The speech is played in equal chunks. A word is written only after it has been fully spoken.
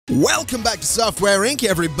Welcome back to Software Inc.,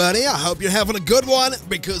 everybody. I hope you're having a good one,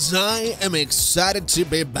 because I am excited to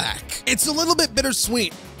be back. It's a little bit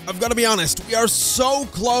bittersweet, I've got to be honest. We are so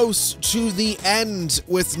close to the end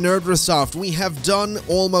with Nerdresoft. We have done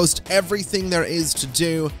almost everything there is to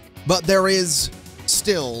do, but there is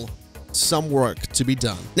still some work to be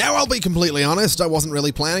done. Now, I'll be completely honest, I wasn't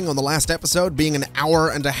really planning on the last episode being an hour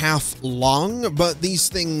and a half long, but these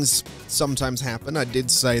things sometimes happen. I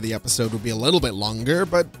did say the episode would be a little bit longer,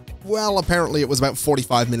 but, well, apparently it was about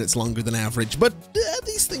 45 minutes longer than average. But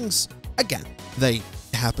these things, again, they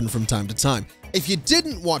happen from time to time. If you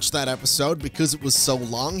didn't watch that episode because it was so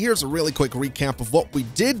long, here's a really quick recap of what we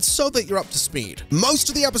did so that you're up to speed. Most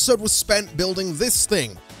of the episode was spent building this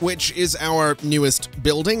thing, which is our newest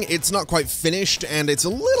building. It's not quite finished, and it's a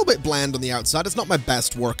little bit bland on the outside. It's not my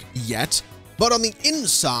best work yet. But on the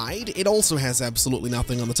inside, it also has absolutely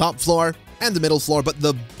nothing on the top floor and the middle floor, but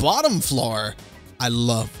the bottom floor, I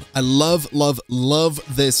love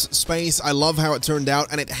this space. I love how it turned out,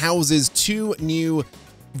 and it houses two new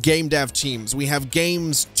game dev teams. We have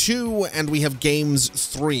Games 2 and we have Games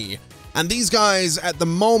 3. And these guys at the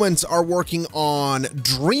moment are working on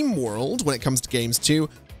Dream World when it comes to Games 2.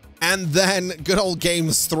 And then good old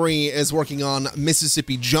Games 3 is working on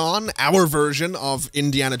Mississippi John, our version of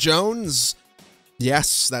Indiana Jones.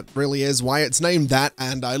 Yes, that really is why it's named that,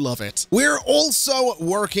 and I love it. We're also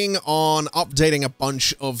working on updating a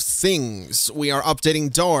bunch of things. We are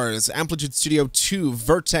updating Doors, Amplitude Studio 2,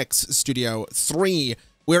 Vertex Studio 3.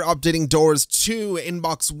 We're updating Doors 2,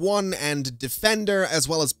 Inbox 1, and Defender, as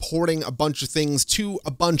well as porting a bunch of things to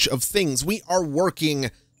a bunch of things. We are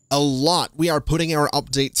working a lot. We are putting our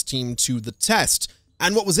updates team to the test.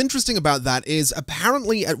 And what was interesting about that is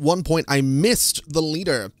apparently at one point I missed the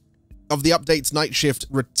leader of the Updates Night Shift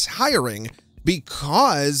retiring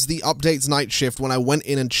because the Updates Night Shift, when I went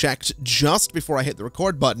in and checked just before I hit the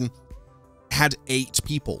record button, had 8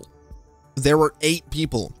 people. There were 8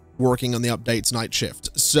 people working on the Updates Night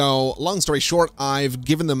Shift. So, long story short, I've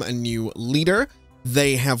given them a new leader.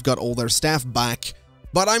 They have got all their staff back,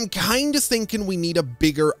 but I'm kind of thinking we need a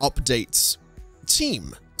bigger updates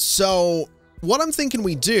team. So, what I'm thinking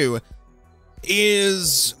we do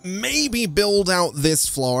is maybe build out this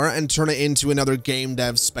floor and turn it into another game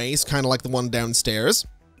dev space, kind of like the one downstairs.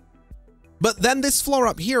 But then this floor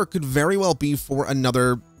up here could very well be for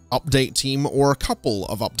another update team or a couple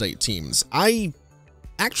of update teams. I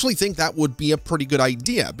actually think that would be a pretty good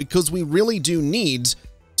idea, because we really do need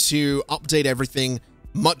to update everything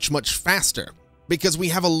much faster, because we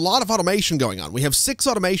have a lot of automation going on. We have 6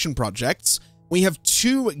 automation projects. We have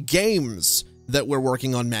 2 games that we're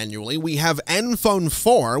working on manually. We have Nphone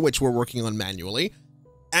 4, which we're working on manually.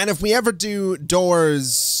 And if we ever do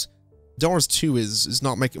Doors 2 is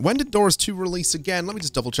not making... When did Doors 2 release again? Let me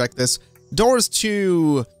just double check this. Doors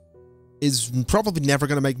 2 is probably never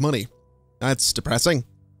going to make money. That's depressing.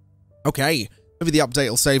 Okay, maybe the update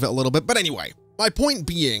will save it a little bit, but anyway, my point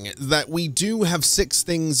being that we do have 6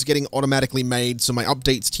 things getting automatically made, so my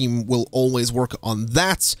updates team will always work on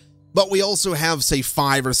that, but we also have, say,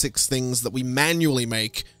 5 or 6 things that we manually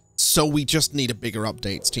make, so we just need a bigger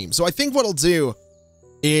updates team. So I think what I'll do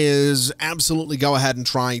is absolutely go ahead and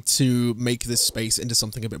try to make this space into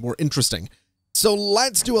something a bit more interesting. So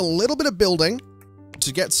let's do a little bit of building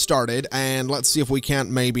to get started, and let's see if we can't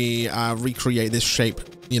maybe recreate this shape,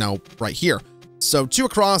 you know, right here. So 2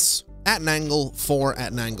 across, at an angle, 4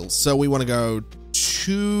 at an angle. So we want to go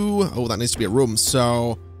 2, oh, that needs to be a room.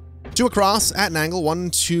 So 2 across, at an angle, 1,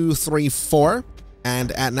 2, 3, 4,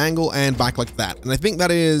 and at an angle, and back like that. And I think that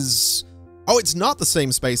is, oh, it's not the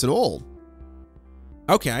same space at all.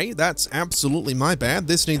 Okay, that's absolutely my bad.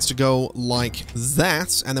 This needs to go like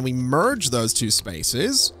that, and then we merge those 2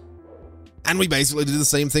 spaces. And we basically do the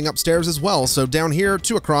same thing upstairs as well. So down here,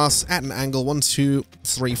 2 across, at an angle, 1, 2,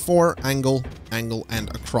 3, 4, angle, angle, and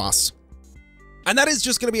across. And that is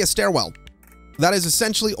just going to be a stairwell. That is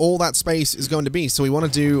essentially all that space is going to be. So we want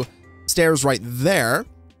to do stairs right there.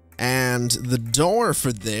 And the door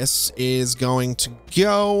for this is going to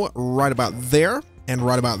go right about there and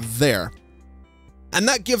right about there. And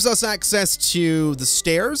that gives us access to the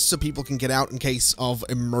stairs so people can get out in case of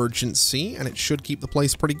emergency, and it should keep the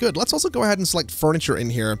place pretty good. Let's also go ahead and select furniture in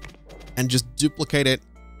here and just duplicate it,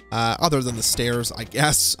 other than the stairs, I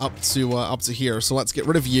guess, up to here. So let's get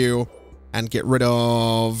rid of you and get rid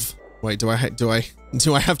of... Wait, do I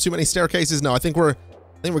have too many staircases? No, I think we're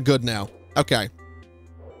good now. Okay.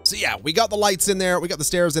 So yeah, we got the lights in there, we got the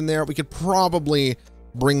stairs in there. We could probably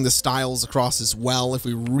bring the stiles across as well if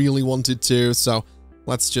we really wanted to. So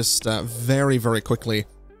let's just very quickly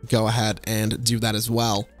go ahead and do that as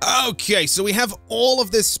well. Okay, so we have all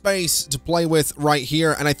of this space to play with right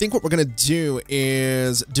here, and I think what we're going to do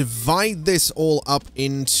is divide this all up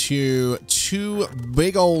into 2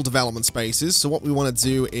 big old development spaces. So what we want to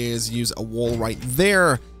do is use a wall right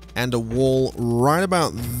there and a wall right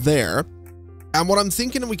about there. And what I'm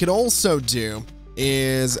thinking we could also do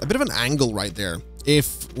is a bit of an angle right there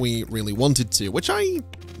if we really wanted to, which I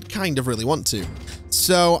kind of really want to.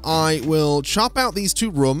 So I will chop out these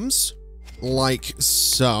 2 rooms like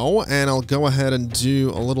so, and I'll go ahead and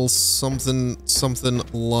do a little something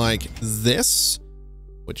like this,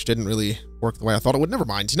 which didn't really work the way I thought it would. Never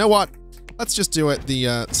mind. You know what? Let's just do it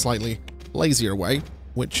the slightly lazier way,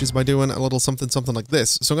 which is by doing a little something like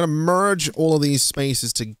this. So I'm going to merge all of these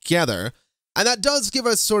spaces together, and that does give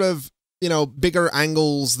us sort of, you know, bigger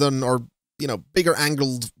angles than, or, you know, bigger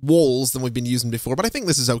angled walls than we've been using before, but I think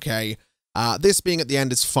this is okay. This being at the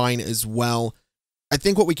end is fine as well. I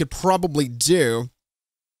think what we could probably do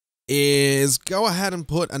is go ahead and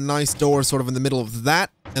put a nice door sort of in the middle of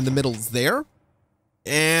that, and the middle's there.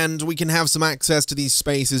 And we can have some access to these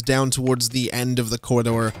spaces down towards the end of the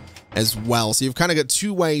corridor as well. So you've kind of got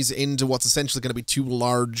 2 ways into what's essentially going to be 2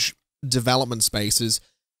 large development spaces.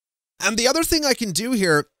 And the other thing I can do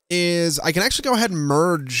here is I can actually go ahead and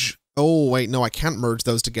merge. Oh, wait, no, I can't merge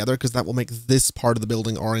those together because that will make this part of the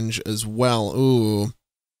building orange as well. Ooh.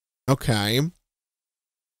 Okay.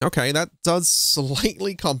 Okay, that does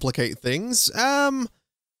slightly complicate things. All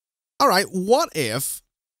right, what if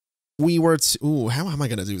we were to... Ooh, how am I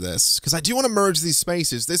going to do this? Because I do want to merge these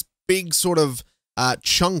spaces. This big sort of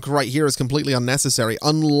chunk right here is completely unnecessary,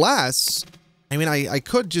 unless... I mean, I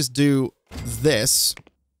could just do this,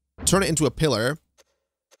 turn it into a pillar,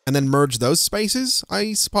 and then merge those spaces,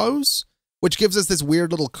 I suppose, which gives us this weird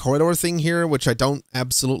little corridor thing here, which I don't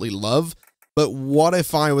absolutely love. But what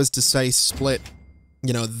if I was to say split,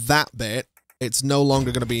 you know, that bit? It's no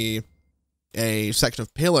longer going to be a section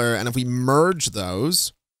of pillar, and if we merge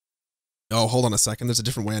those... Oh, hold on a second, there's a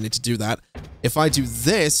different way I need to do that. If I do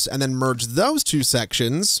this and then merge those 2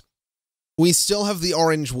 sections, we still have the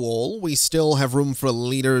orange wall, we still have room for a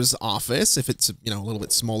leader's office, if it's, you know, a little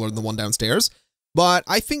bit smaller than the one downstairs. But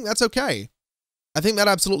I think that's okay. I think that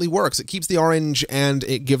absolutely works. It keeps the orange and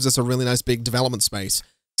it gives us a really nice big development space.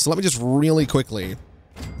 So let me just really quickly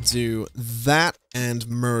do that and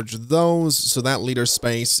merge those so that leader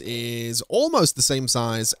space is almost the same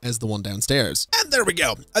size as the one downstairs. And there we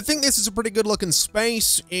go. I think this is a pretty good looking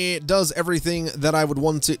space. It does everything that I would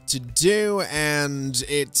want it to do, and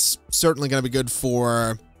it's certainly going to be good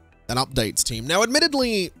for an updates team. Now,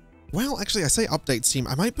 admittedly, well, actually, I say updates team.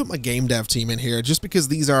 I might put my game dev team in here just because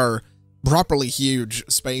these are properly huge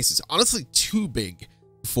spaces. Honestly, too big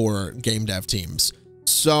for game dev teams.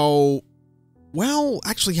 So, well,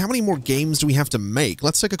 actually, how many more games do we have to make?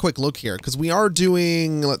 Let's take a quick look here, because we are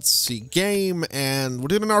doing, let's see, game, and we're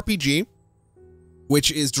doing an RPG, which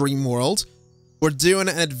is Dream World. We're doing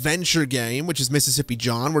an adventure game, which is Mississippi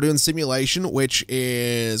John. We're doing simulation, which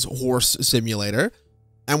is Horse Simulator.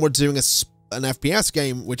 And we're doing an FPS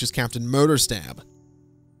game, which is Captain Motorstab.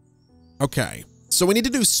 Okay, so we need to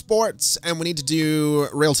do sports, and we need to do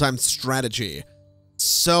real-time strategy.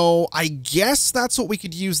 So I guess that's what we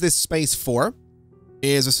could use this space for,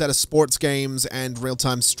 is a set of sports games and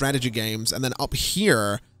real-time strategy games, and then up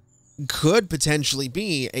here could potentially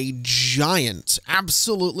be a giant,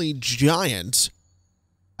 absolutely giant,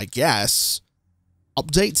 I guess,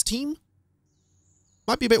 updates team?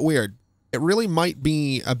 Might be a bit weird. It really might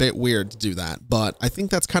be a bit weird to do that, but I think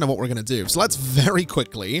that's kind of what we're going to do. So let's very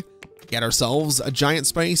quickly get ourselves a giant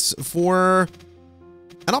space for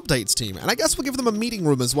an updates team. And I guess we'll give them a meeting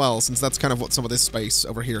room as well, since that's kind of what some of this space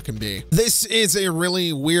over here can be. This is a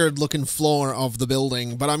really weird looking floor of the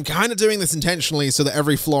building, but I'm kind of doing this intentionally so that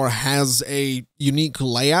every floor has a unique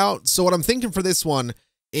layout. So what I'm thinking for this one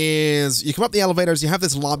is you come up the elevators, you have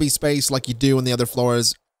this lobby space like you do in the other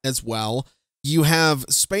floors as well. You have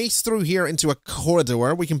space through here into a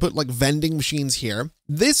corridor. We can put like vending machines here.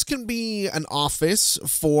 This can be an office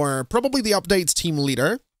for probably the updates team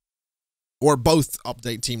leader, or both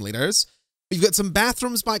update team leaders. You've got some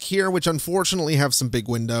bathrooms back here, which unfortunately have some big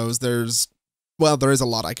windows. Well, there is a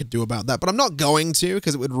lot I could do about that, but I'm not going to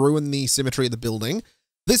because it would ruin the symmetry of the building.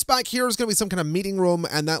 This back here is going to be some kind of meeting room,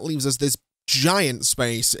 and that leaves us this giant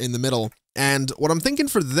space in the middle. And what I'm thinking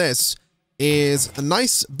for this is a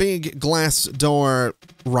nice big glass door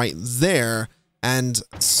right there, and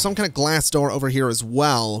some kind of glass door over here as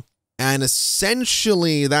well. And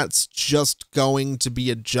essentially, that's just going to be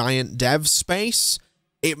a giant dev space.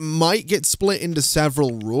 It might get split into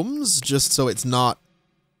several rooms, just so it's not,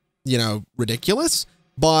 you know, ridiculous.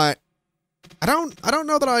 But I don't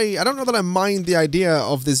know that I mind the idea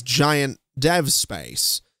of this giant dev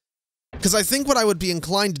space. Because I think what I would be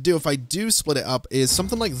inclined to do if I do split it up is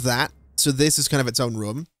something like that. So this is kind of its own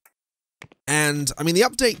room. And, I mean, the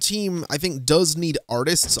update team, I think, does need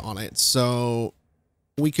artists on it. So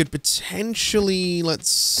we could potentially, let's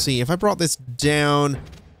see, if I brought this down,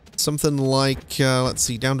 something like, let's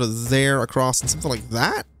see, down to there, across, and something like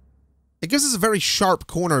that. It gives us a very sharp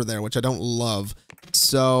corner there, which I don't love.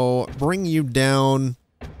 So bring you down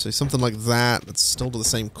to something like that. It's still to the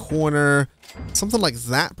same corner. Something like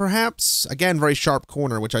that, perhaps? Again, very sharp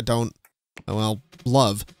corner, which I don't, well,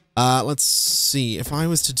 love. Let's see. If I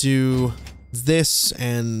was to do this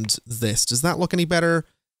and this, does that look any better?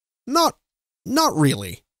 Not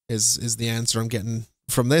really, is the answer I'm getting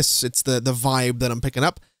from this. It's the vibe that I'm picking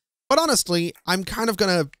up. But honestly, I'm kind of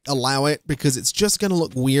gonna allow it because it's just gonna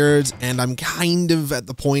look weird, and I'm kind of at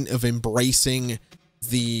the point of embracing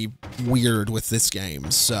the weird with this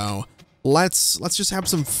game. So let's just have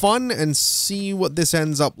some fun and see what this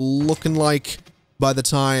ends up looking like by the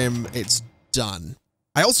time it's done.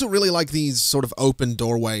 I also really like these sort of open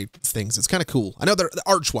doorway things. It's kind of cool. I know they're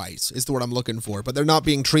archways is the word I'm looking for, but they're not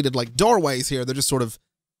being treated like doorways here. They're just sort of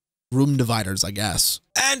room dividers, I guess.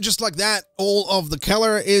 And just like that, all of the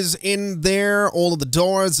color is in there. All of the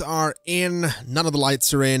doors are in. None of the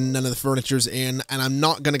lights are in. None of the furniture's in. And I'm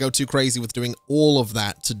not going to go too crazy with doing all of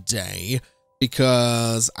that today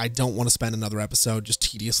because I don't want to spend another episode just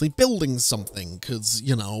tediously building something because,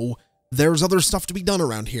 you know, there's other stuff to be done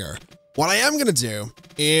around here. What I am going to do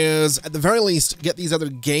is, at the very least, get these other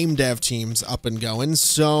game dev teams up and going.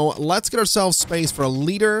 So let's get ourselves space for a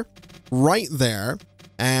leader right there.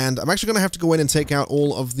 And I'm actually going to have to go in and take out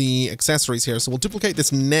all of the accessories here. So we'll duplicate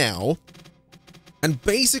this now. And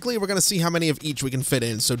basically, we're going to see how many of each we can fit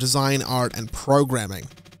in. So design, art, and programming.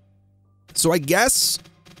 So I guess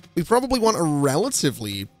we probably want a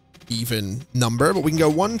relatively even number, but we can go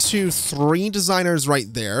 1, 2, 3 designers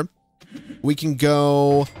right there. We can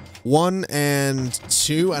go 1 and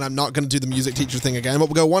 2, and I'm not going to do the music teacher thing again, but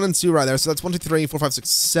we'll go 1 and 2 right there. So that's 1, 2, 3, 4, 5, 6,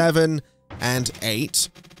 7, and 8.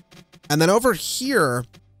 And then over here,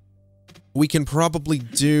 we can probably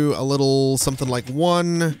do a little something like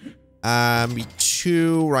 1,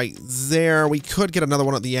 2 right there. We could get another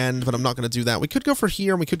one at the end, but I'm not going to do that. We could go for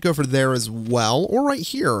here, and we could go for there as well, or right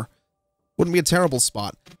here. Wouldn't be a terrible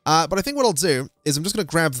spot. But I think what I'll do is I'm just going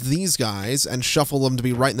to grab these guys and shuffle them to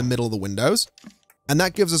be right in the middle of the windows. And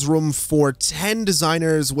that gives us room for 10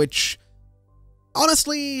 designers, which,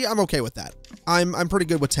 honestly, I'm okay with that. I'm pretty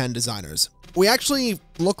good with 10 designers. We actually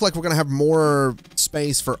look like we're going to have more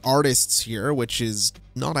space for artists here, which is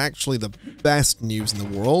not actually the best news in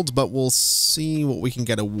the world, but we'll see what we can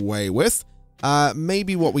get away with.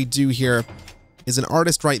 Maybe what we do here is an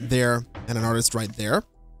artist right there and an artist right there.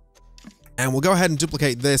 And we'll go ahead and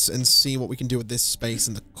duplicate this and see what we can do with this space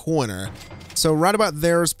in the corner. So right about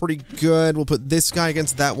there is pretty good. We'll put this guy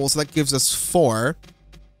against that wall, so that gives us 4.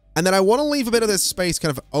 And then I want to leave a bit of this space kind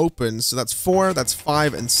of open. So that's 4, that's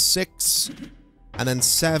 5, and 6. And then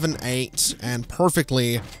 7, 8, and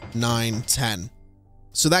perfectly 9, 10.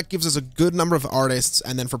 So that gives us a good number of artists.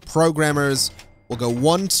 And then for programmers, we'll go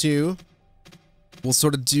 1, 2. We'll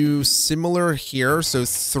sort of do similar here. So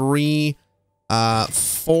 3,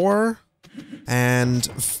 4, and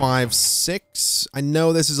 5, 6. I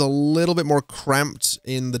know this is a little bit more cramped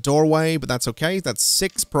in the doorway, but that's okay. That's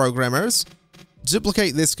 6 programmers.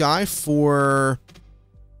 Duplicate this guy for,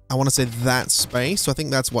 I want to say that space. So I think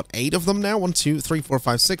that's, what, 8 of them now? 1, 2, 3, 4,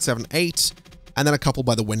 5, 6, 7, 8. And then a couple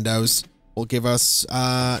by the windows will give us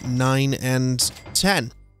 9 and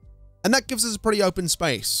 10. And that gives us a pretty open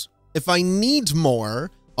space. If I need more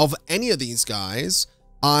of any of these guys,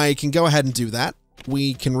 I can go ahead and do that.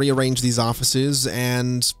 We can rearrange these offices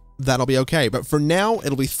and that'll be okay. But for now,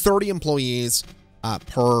 it'll be 30 employees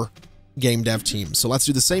per game dev team. So let's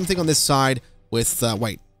do the same thing on this side with,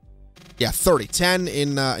 wait, yeah, 30, 10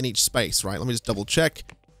 in each space, right? Let me just double check.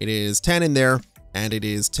 It is 10 in there and it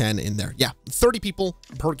is 10 in there. Yeah, 30 people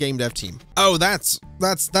per game dev team. Oh, that's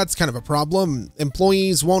kind of a problem.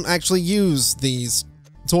 Employees won't actually use these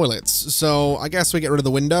toilets, so I guess we get rid of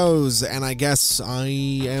the windows, and I guess I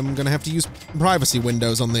am gonna have to use privacy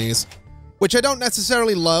windows on these, which I don't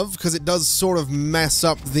necessarily love because it does sort of mess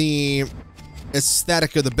up the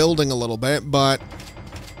aesthetic of the building a little bit, but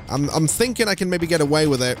I'm thinking I can maybe get away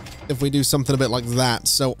with it if we do something a bit like that.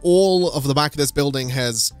 So all of the back of this building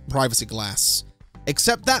has privacy glass,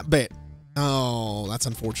 except that bit. Oh, that's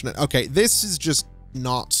unfortunate. Okay, this is just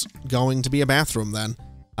not going to be a bathroom then.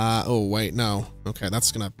 Oh, wait, no. Okay,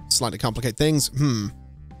 that's gonna slightly complicate things.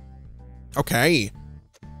 Okay.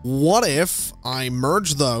 What if I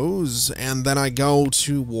merge those and then I go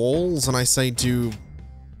to walls and I say do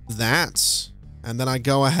that, and then I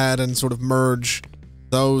go ahead and sort of merge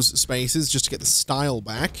those spaces just to get the style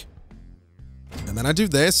back, and then I do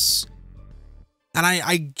this, and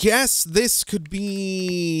I guess this could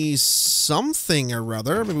be something or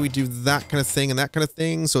other. Maybe we do that kind of thing and that kind of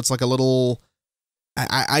thing, so it's like a little,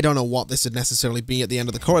 I don't know what this would necessarily be at the end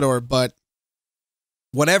of the corridor, but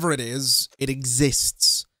whatever it is, it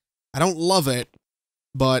exists. I don't love it,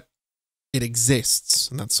 but it exists,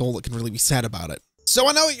 and that's all that can really be said about it. So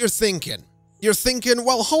I know what you're thinking. You're thinking,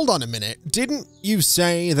 well, hold on a minute. Didn't you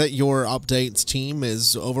say that your updates team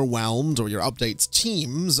is overwhelmed, or your updates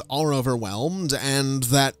teams are overwhelmed, and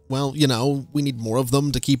that, well, you know, we need more of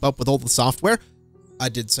them to keep up with all the software? I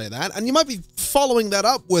did say that, and you might be following that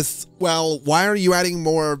up with, well, why are you adding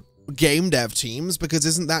more game dev teams? Because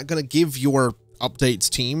isn't that going to give your updates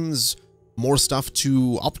teams more stuff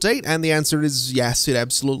to update? And the answer is yes, it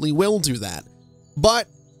absolutely will do that. But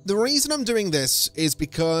the reason I'm doing this is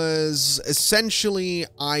because essentially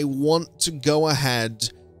I want to go ahead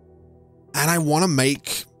and I want to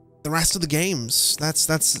make the rest of the games.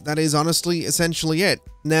 That is honestly essentially it.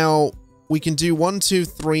 Now we can do 1, 2,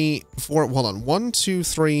 3, 4. Hold on, 1, 2,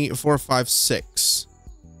 3, 4, 5, 6.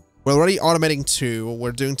 We're already automating 2.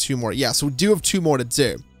 We're doing 2 more. Yeah, so we do have 2 more to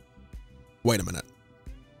do. Wait a minute.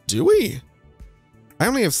 Do we? I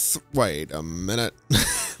only have wait a minute.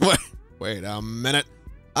 wait a minute.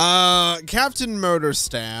 Captain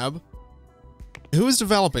Murderstab. Who is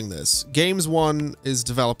developing this? Games 1 is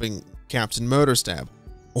developing Captain Murderstab.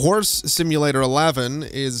 Horse Simulator 11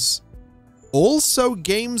 is also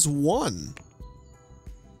Games 1.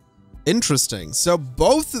 Interesting. So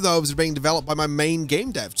both of those are being developed by my main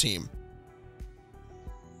game dev team.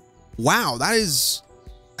 Wow, that is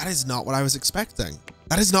not what I was expecting.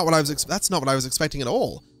 That's not what I was expecting at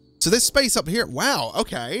all. So this space up here, wow,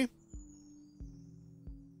 okay.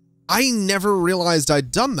 I never realized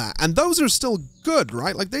I'd done that. And those are still good,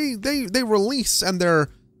 right? Like they release and it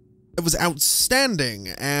was outstanding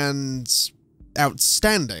and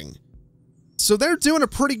outstanding. So they're doing a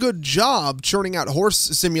pretty good job churning out Horse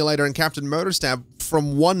Simulator and Captain Murderstab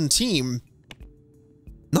from one team.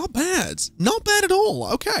 Not bad. Not bad at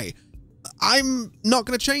all. Okay. I'm not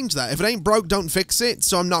going to change that. If it ain't broke, don't fix it,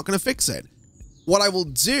 so I'm not going to fix it. What I will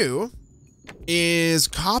do is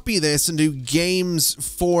copy this and do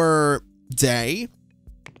games for day.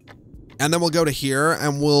 And then we'll go to here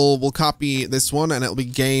and we'll copy this one and it'll be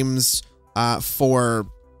games for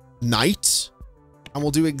night. And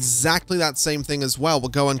we'll do exactly that same thing as well. We'll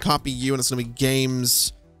go and copy you and it's going to be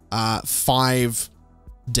games 5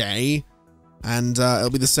 day. And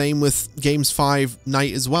it'll be the same with games 5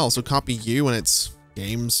 night as well. So copy you and it's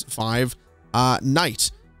games 5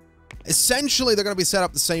 night. Essentially, they're going to be set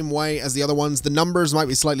up the same way as the other ones. The numbers might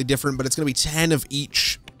be slightly different, but it's going to be 10 of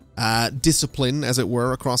each discipline, as it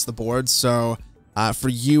were, across the board. So for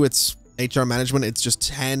you, it's HR management. It's just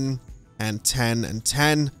 10 and 10 and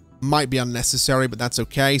 10. Might be unnecessary, but that's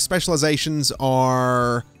okay. Specializations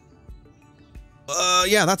are...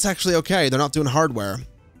 yeah, that's actually okay. They're not doing hardware.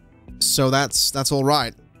 So that's all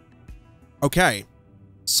right. Okay.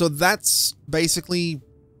 So that's basically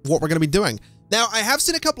what we're going to be doing. Now, I have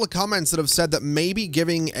seen a couple of comments that have said that maybe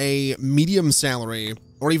giving a medium salary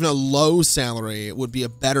or even a low salary would be a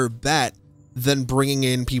better bet than bringing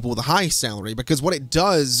in people with a high salary, because what it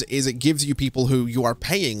does is it gives you people who you are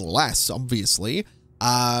paying less, obviously.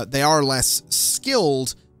 They are less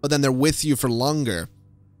skilled, but then they're with you for longer.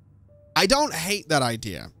 I don't hate that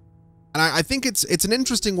idea. And I think it's an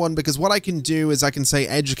interesting one, because what I can do is I can say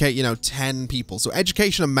educate, 10 people. So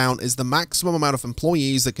education amount is the maximum amount of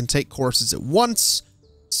employees that can take courses at once.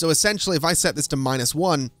 So essentially, if I set this to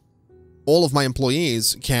 -1, all of my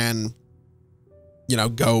employees can,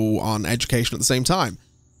 go on education at the same time.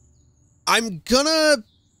 I'm gonna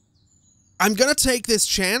take this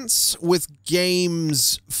chance with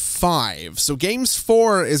games 5. So games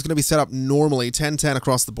 4 is gonna be set up normally, 10-10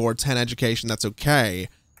 across the board, 10 education, that's okay.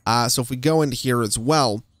 So if we go into here as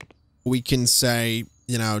well, we can say,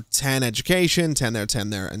 10 education, 10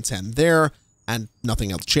 there, and 10 there, and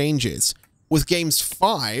nothing else changes. With games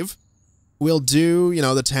 5, we'll do,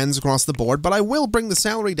 the 10s across the board, but I will bring the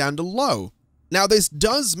salary down to low. Now, this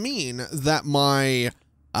does mean that my,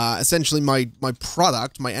 essentially my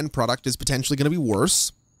product, my end product, is potentially going to be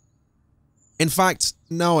worse. In fact,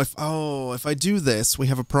 no, if I do this, we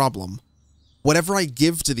have a problem. Whatever I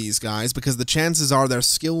give to these guys, because the chances are their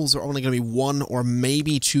skills are only going to be 1 or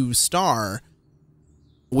maybe 2 star,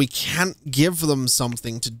 we can't give them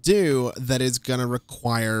something to do that is going to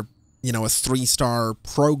require you know, a 3-star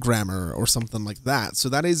programmer or something like that. So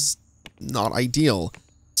that is not ideal.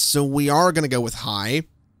 So we are going to go with high,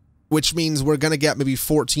 which means we're going to get maybe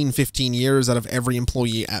 14, 15 years out of every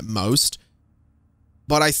employee at most.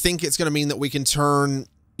 But I think it's going to mean that we can turn,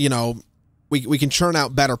 you know, we can churn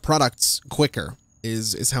out better products quicker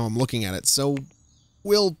is how I'm looking at it. So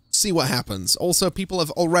we'll see what happens. Also, people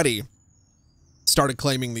have already started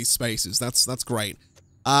claiming these spaces. That's great.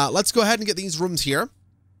 Let's go ahead and get these rooms here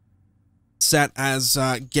set as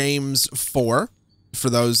games 4 for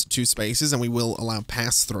those 2 spaces, and we will allow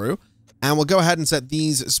pass-through. And we'll go ahead and set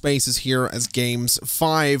these spaces here as games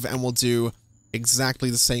 5, and we'll do exactly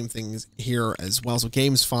the same things here as well. So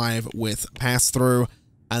games 5 with pass-through.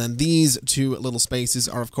 And then these 2 little spaces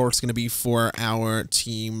are, of course, going to be for our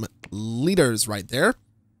team leaders right there.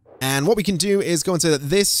 And what we can do is go and say that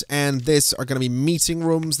this and this are going to be meeting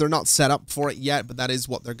rooms. They're not set up for it yet, but that is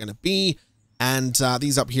what they're going to be. And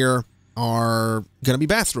these up here are going to be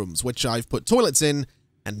bathrooms, which I've put toilets in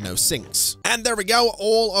and no sinks. And there we go.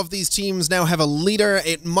 All of these teams now have a leader.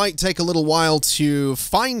 It might take a little while to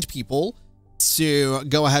find people to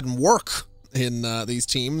go ahead and work in these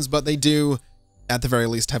teams, but they do, at the very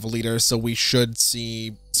least, have a leader. So we should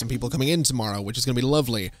see some people coming in tomorrow, which is going to be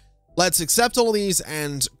lovely. Let's accept all of these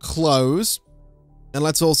and close. And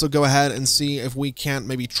let's also go ahead and see if we can't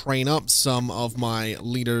maybe train up some of my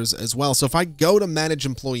leaders as well. So if I go to manage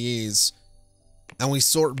employees and we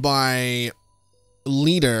sort by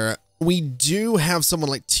leader, we do have someone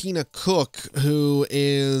like Tina Cook, who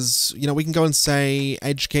is, you know, we can go and say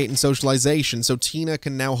educate and socialization. So Tina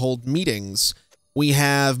can now hold meetings. We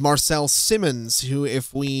have Marcel Simmons, who,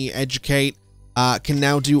 if we educate, can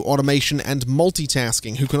now do automation and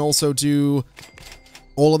multitasking, who can also do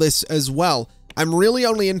all of this as well. I'm really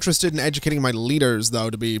only interested in educating my leaders, though,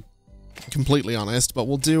 to be completely honest, but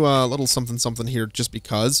we'll do a little something here just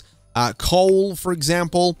because. Cole, for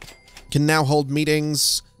example, can now hold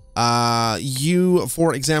meetings. You,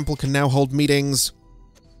 for example, can now hold meetings.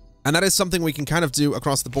 And that is something we can kind of do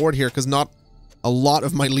across the board here, because not a lot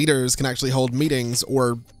of my leaders can actually hold meetings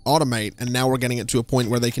or automate, and now we're getting it to a point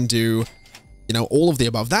where they can do, you know, all of the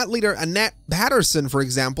above. That leader, Annette Patterson, for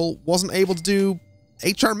example, wasn't able to do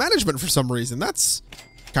HR management for some reason. That's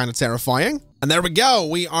kind of terrifying. And there we go.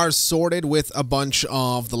 We are sorted with a bunch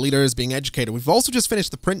of the leaders being educated. We've also just finished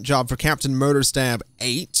the print job for Captain Murderstab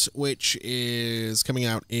 8, which is coming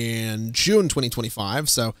out in June 2025.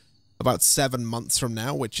 So about 7 months from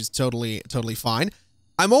now, which is totally fine.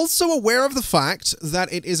 I'm also aware of the fact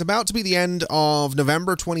that it is about to be the end of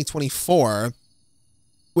November 2024,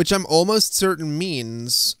 which I'm almost certain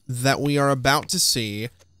means that we are about to see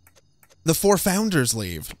the 4 founders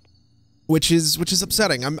leave, which is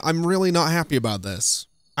upsetting. I'm really not happy about this.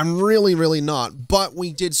 I'm really not. But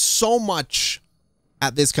we did so much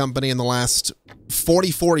at this company in the last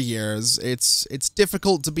 44 years. It's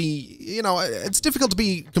difficult to be, you know, it's difficult to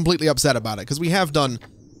be completely upset about it, because we have done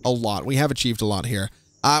a lot. We have achieved a lot here.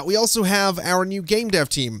 We also have our new game dev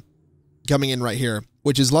team coming in right here,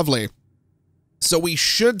 which is lovely. So we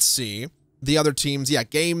should see the other teams. Yeah,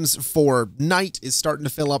 games for night is starting to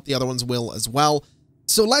fill up. The other ones will as well.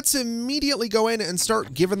 So let's immediately go in and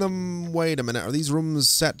start giving them... Wait a minute. Are these rooms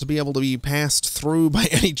set to be able to be passed through by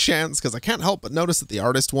any chance? Because I can't help but notice that the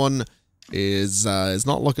artist one is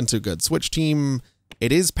not looking too good. Switch team.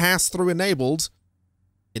 It is pass-through enabled.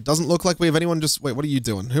 It doesn't look like we have anyone just... Wait, what are you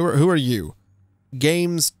doing? Who are you?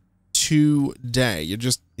 Games today.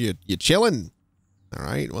 You're chilling. All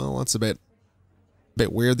right. Well, that's a bit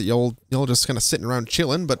weird that y'all just kind of sitting around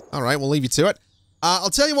chilling, but all right, we'll leave you to it. I'll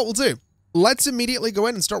tell you what we'll do. Let's immediately go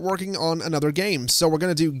in and start working on another game. So we're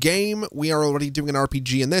going to do game. We are already doing an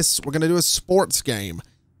RPG in this. We're going to do a sports game,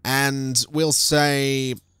 and we'll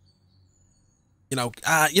say, you know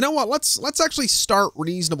what? Let's actually start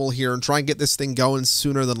reasonable here and try and get this thing going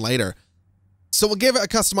sooner than later. So we'll give it a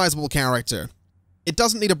customizable character. It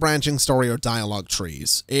doesn't need a branching story or dialogue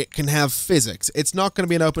trees. It can have physics. It's not going to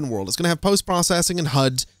be an open world. It's going to have post-processing and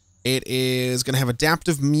HUD. It is going to have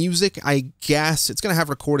adaptive music, I guess. It's going to have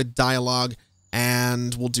recorded dialogue.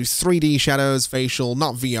 And we'll do 3D shadows, facial,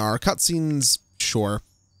 not VR, cutscenes, sure,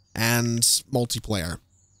 and multiplayer.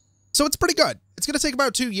 So it's pretty good. It's going to take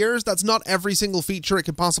about 2 years. That's not every single feature it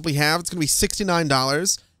could possibly have. It's going to be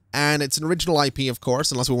 $69. And it's an original IP, of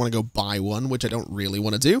course, unless we want to go buy one, which I don't really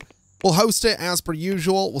want to do. We'll host it as per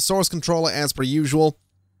usual. We'll source control it as per usual.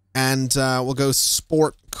 And we'll go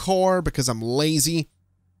Sport Core because I'm lazy.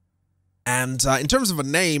 And in terms of a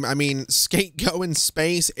name, I mean, Skate Go in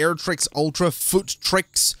Space, Air Tricks Ultra, Foot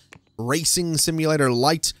Tricks, Racing Simulator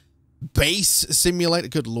Light, Base Simulator.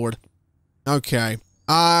 Good lord. Okay.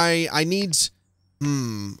 I need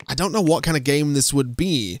I don't know what kind of game this would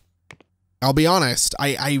be. I'll be honest,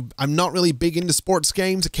 I'm not really big into sports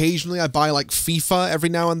games. Occasionally I buy like FIFA every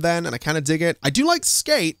now and then, and I kind of dig it. I do like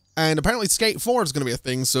Skate, and apparently Skate 4 is going to be a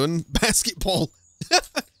thing soon. Basketball.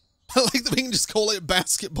 I like that we can just call it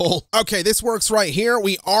basketball. Okay, this works right here.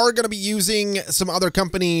 We are going to be using some other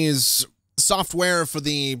companies' software for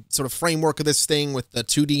the sort of framework of this thing with the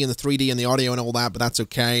 2D and the 3D and the audio and all that, but that's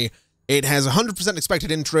okay. It has 100%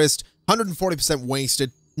 expected interest, 140%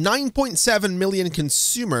 wasted, 9.7 million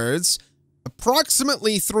consumers,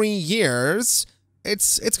 approximately 3 years.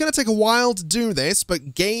 It's going to take a while to do this,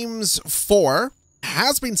 but Games 4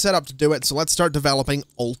 has been set up to do it, so let's start developing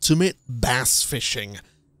Ultimate Bass Fishing,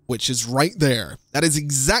 which is right there. That is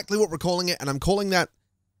exactly what we're calling it, and I'm calling it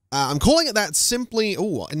that simply...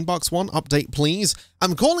 Oh, inbox 1, update please.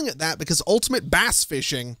 I'm calling it that because Ultimate Bass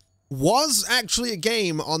Fishing was actually a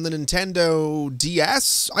game on the Nintendo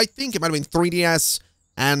DS. I think it might have been 3DS,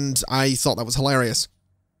 and I thought that was hilarious.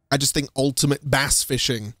 I just think Ultimate Bass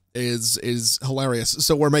Fishing is hilarious.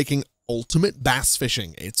 So we're making Ultimate Bass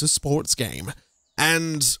Fishing. It's a sports game.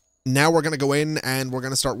 And now we're going to go in and we're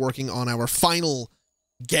going to start working on our final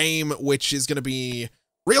game, which is going to be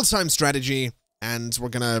real-time strategy. And we're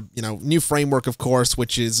going to, you know, new framework, of course,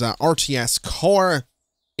 which is RTS Core.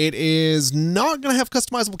 It is not going to have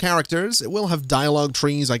customizable characters. It will have dialogue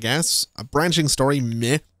trees, I guess. A branching story,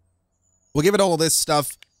 meh. We'll give it all of this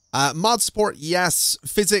stuff. Mod support, yes.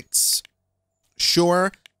 Physics,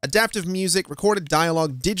 sure. Adaptive music, recorded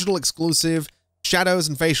dialogue, digital exclusive, shadows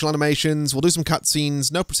and facial animations. We'll do some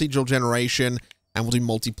cutscenes, no procedural generation, and we'll do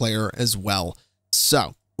multiplayer as well.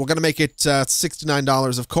 So, we're going to make it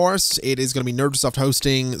 $69, of course. It is going to be Nerdsoft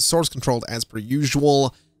hosting, source controlled as per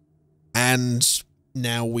usual. And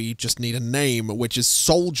now we just need a name, which is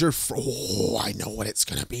Soldier... Oh, I know what it's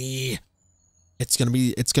going to be. It's gonna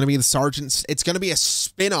be the Sergeant. It's gonna be a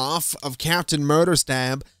spin-off of Captain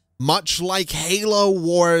Murderstab, much like Halo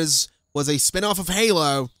Wars was a spin-off of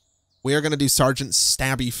Halo. We are gonna do Sergeant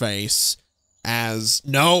Stabby Face as...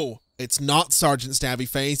 No, it's not Sergeant Stabby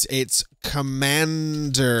Face. It's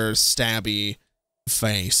Commander Stabby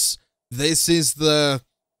Face. This is the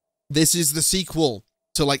sequel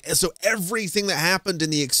to, like, so everything that happened in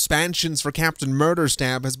the expansions for Captain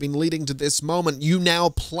Murderstab has been leading to this moment. You now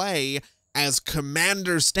play as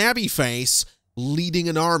Commander Stabby Face leading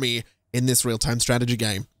an army in this real-time strategy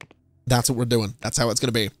game. That's what we're doing. That's how it's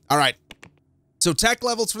going to be. All right. So tech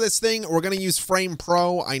levels for this thing, we're going to use Frame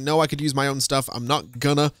Pro. I know I could use my own stuff. I'm not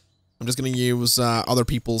gonna. I'm just going to use other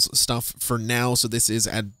people's stuff for now. So this is,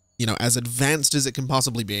 as advanced as it can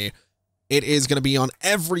possibly be. It is going to be on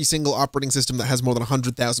every single operating system that has more than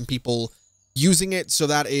 100,000 people using it. So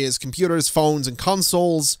that is computers, phones, and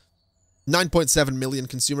consoles. 9.7 million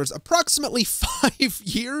consumers. Approximately 5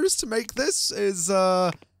 years to make this is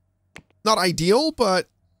not ideal, but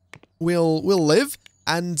we'll live,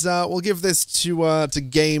 and we'll give this to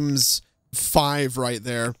Games 5 right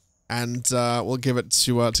there, and we'll give it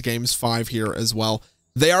to Games 5 here as well.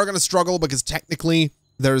 They are going to struggle because technically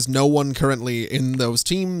there's no one currently in those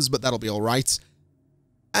teams, but that'll be all right.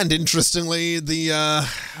 And interestingly, the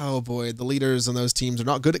leaders in those teams are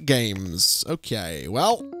not good at games. Okay,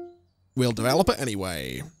 well, we'll develop it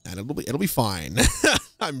anyway, and it'll be fine.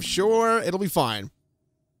 I'm sure it'll be fine.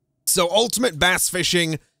 So Ultimate Bass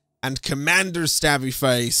Fishing and Commander Stabby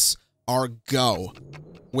Face are go.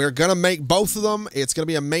 We're gonna make both of them. It's gonna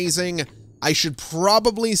be amazing. I should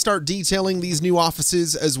probably start detailing these new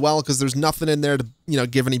offices as well, because there's nothing in there to,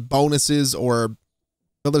 give any bonuses or...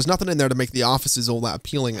 Well, there's nothing in there to make the offices all that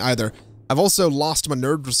appealing either. I've also lost my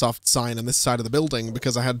Nerdsoft sign on this side of the building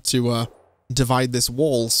because I had to divide this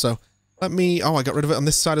wall, so... Let me... Oh, I got rid of it on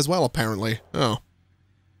this side as well, apparently. Oh.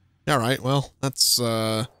 Alright, well, that's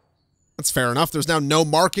fair enough. There's now no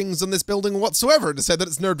markings on this building whatsoever to say that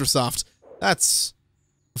it's Nerdsoft. That's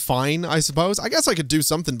fine, I suppose. I guess I could do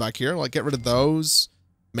something back here, like get rid of those,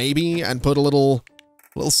 maybe, and put a little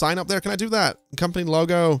sign up there. Can I do that? Company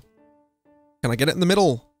logo. Can I get it in the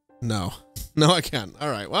middle? No. No, I can't.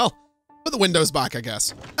 Alright, well... Put the windows back, I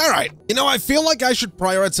guess. All right. I feel like I should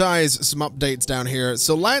prioritize some updates down here.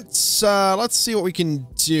 So let's see what we can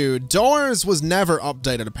do. Doors was never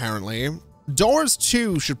updated, apparently. Doors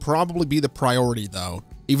 2 should probably be the priority, though,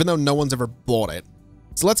 even though no one's ever bought it.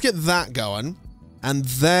 So let's get that going. And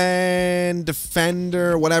then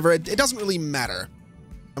Defender, whatever. It doesn't really matter.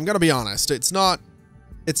 I'm gonna be honest. It's not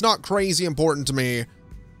crazy important to me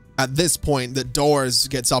at this point that Doors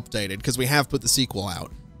gets updated, because we have put the sequel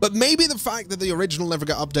out. But maybe the fact that the original never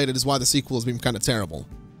got updated is why the sequel has been kind of terrible.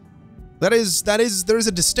 There is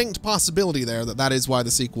a distinct possibility there that is why the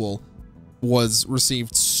sequel was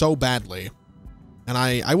received so badly. And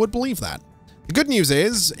I would believe that. The good news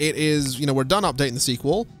is, we're done updating the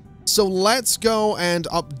sequel. So let's go and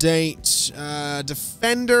update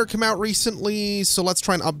Defender came out recently. So let's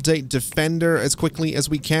try and update Defender as quickly as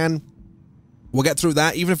we can. We'll get through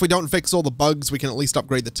that. Even if we don't fix all the bugs, we can at least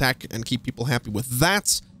upgrade the tech and keep people happy with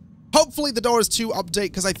that. Hopefully the Doors 2 update,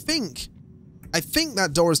 because I think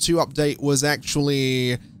that Doors 2 update was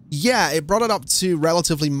actually, yeah, it brought it up to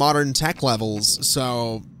relatively modern tech levels.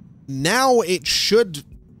 So now it should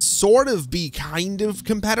sort of be kind of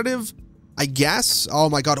competitive, I guess. Oh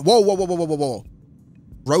my God. Whoa, whoa, whoa, whoa, whoa, whoa.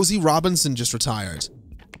 Rosie Robinson just retired.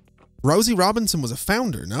 Rosie Robinson was a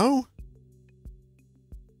founder, no?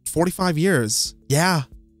 45 years. Yeah.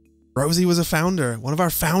 Rosie was a founder. One of our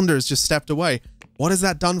founders just stepped away. What has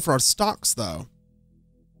that done for our stocks, though?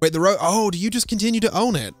 Wait, oh, do you just continue to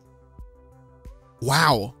own it?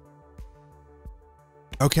 Wow.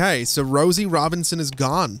 Okay, so Rosie Robinson is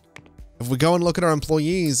gone. If we go and look at our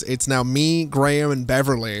employees, it's now me, Graham, and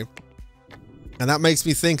Beverly. And that makes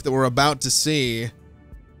me think that we're about to see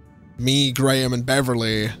me, Graham, and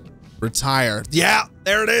Beverly retire. Yeah,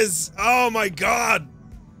 there it is. Oh my God.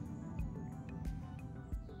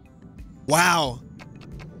 Wow.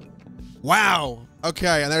 Wow.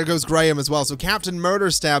 Okay, and there goes Graham as well. So Captain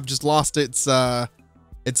Murderstab just lost its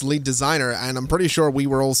lead designer, and I'm pretty sure we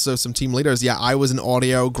were also some team leaders. Yeah, I was in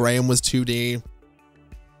audio, Graham was 2D.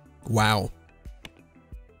 Wow.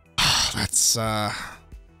 That's kind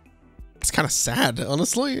of sad,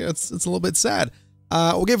 honestly. It's a little bit sad.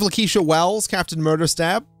 We'll give Lakeisha Wells Captain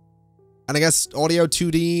Murderstab. And I guess audio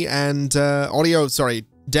 2D and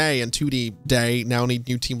Day and 2D Day now need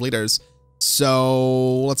new team leaders.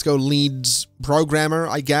 So let's go lead programmer,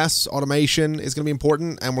 I guess. Automation is going to be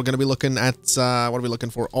important, and we're going to be looking at, what are we looking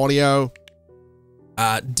for? Audio.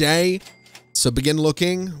 Day. So begin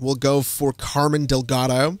looking. We'll go for Carmen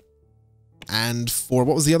Delgado. And for,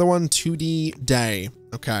 what was the other one? 2D Day.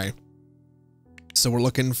 Okay. So we're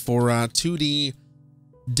looking for 2D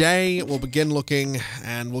Day. We'll begin looking,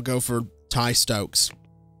 and we'll go for Ty Stokes.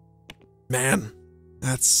 Man,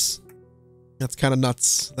 that's kind of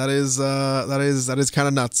nuts. That is kind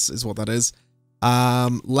of nuts, is what that is.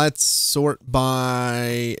 Let's sort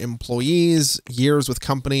by employees, years with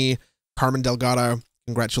company. Carmen Delgado,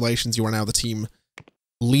 congratulations, you are now the team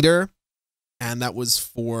leader. And that was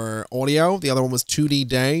for audio. The other one was 2D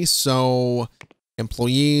Day. So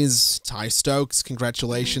employees, Ty Stokes,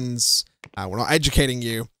 congratulations. We're not educating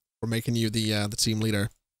you. We're making you the team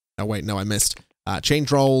leader. Oh wait, no, I missed.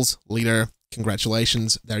 Change roles, leader.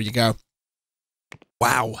 Congratulations. There you go.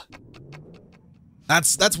 Wow.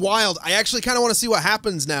 That's wild. I actually kind of want to see what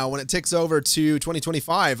happens now when it ticks over to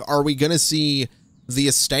 2025. Are we going to see the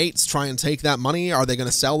estates try and take that money? Are they going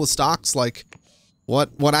to sell the stocks? Like,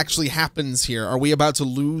 what actually happens here? Are we about to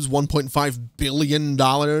lose $1.5 billion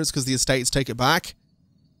because the estates take it back?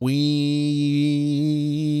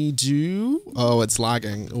 We do? Oh, it's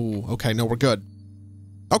lagging. Oh, okay. No, we're good.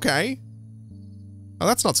 Okay. Oh,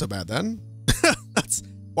 that's not so bad then.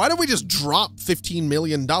 Why did we just drop $15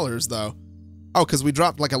 million though? Oh, because we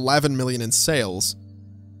dropped like 11 million in sales.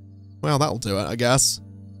 Well, that'll do it, I guess.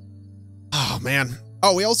 Oh, man.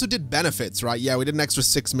 Oh, we also did benefits, right? Yeah, we did an extra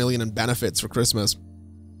 6 million in benefits for Christmas.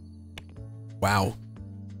 Wow.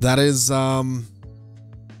 That is, that's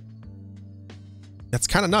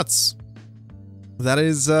kind of nuts. That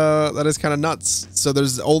is kind of nuts. So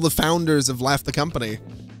there's all the founders have left the company.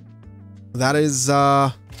 That is,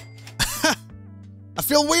 I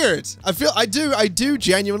feel weird. I do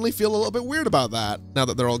genuinely feel a little bit weird about that now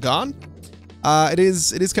that they're all gone. It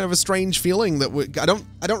is kind of a strange feeling that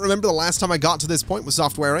I don't remember the last time I got to this point with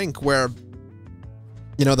Software Inc. where,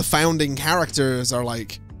 you know, the founding characters are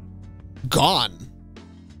like gone.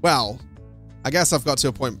 Well, I guess I've got to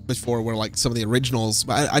a point before where like some of the originals,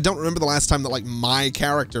 but I don't remember the last time that like my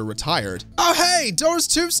character retired. Oh, hey, Doors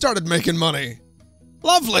 2 started making money.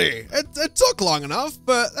 Lovely. It took long enough,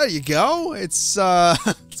 but there you go. It's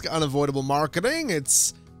got unavoidable marketing.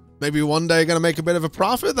 It's maybe one day gonna make a bit of a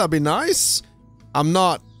profit. That'd be nice. I'm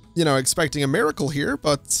not, you know, expecting a miracle here,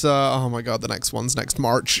 but oh my God, the next one's next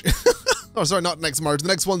March. Oh, sorry, not next March. The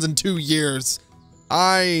next one's in 2 years.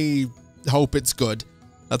 I hope it's good.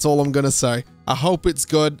 That's all I'm gonna say. I hope it's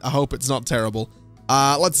good. I hope it's not terrible.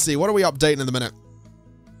 Let's see. What are we updating in a minute?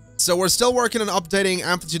 So we're still working on updating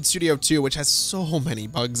Amplitude Studio 2, which has so many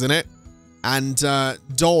bugs in it. And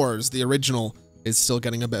Doors, the original, is still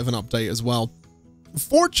getting a bit of an update as well.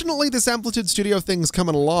 Fortunately, this Amplitude Studio thing's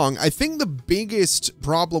coming along. I think the biggest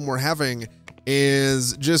problem we're having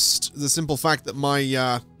is just the simple fact that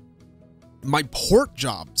my port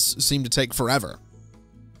jobs seem to take forever.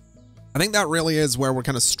 I think that really is where we're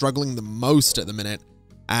kind of struggling the most at the minute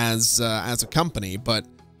as a company. But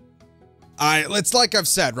it's like I've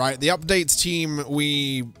said, right? The updates team,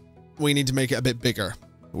 we need to make it a bit bigger.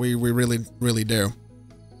 We really do.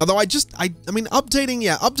 Although I mean,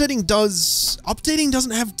 updating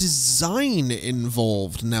doesn't have design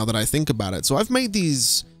involved now that I think about it. So I've made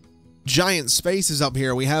these giant spaces up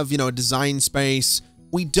here. We have, you know, a design space.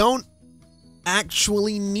 We don't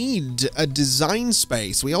actually need a design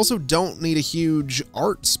space. We also don't need a huge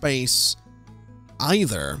art space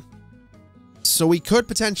either. So we could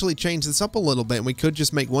potentially change this up a little bit, and we could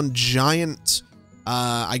just make one giant,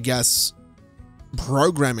 I guess,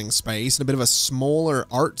 programming space and a bit of a smaller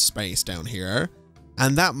art space down here.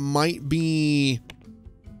 And that might be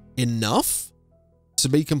enough, to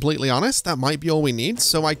be completely honest. That might be all we need.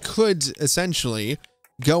 So I could essentially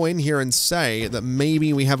go in here and say that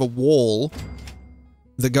maybe we have a wall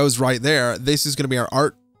that goes right there. This is going to be our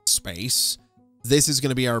art space. This is going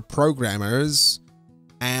to be our programmers.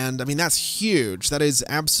 And I mean, that's huge. That is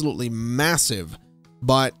absolutely massive.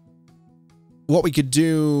 But what we could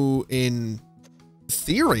do in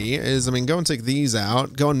theory is, I mean, go and take these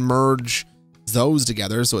out, go and merge those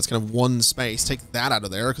together. So it's kind of one space. Take that out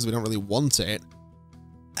of there because we don't really want it.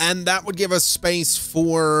 And that would give us space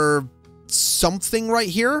for something right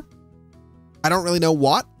here. I don't really know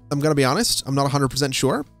what. I'm going to be honest. I'm not 100%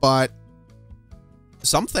 sure, but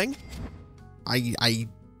something.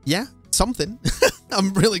 Yeah, something.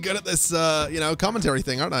 I'm really good at this, you know, commentary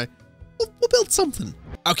thing, aren't I? We'll build something.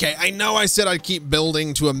 Okay, I know I said I'd keep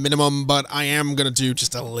building to a minimum, but I am going to do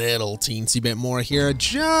just a little teensy bit more here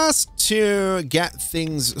just to get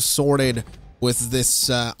things sorted with this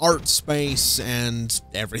art space and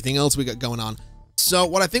everything else we got going on. So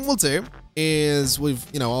what I think we'll do is we've,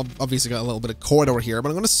 you know, obviously got a little bit of corridor here, but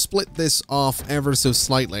I'm going to split this off ever so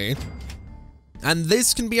slightly. And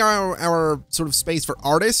this can be our sort of space for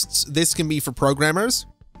artists. This can be for programmers.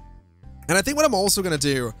 And I think what I'm also going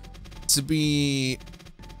to do, to be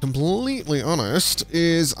completely honest,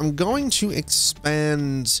 is I'm going to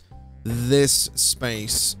expand this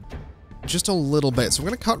space just a little bit. So we're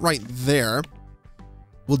going to cut right there.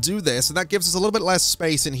 We'll do this, and that gives us a little bit less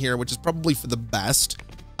space in here, which is probably for the best.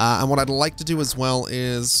 And what I'd like to do as well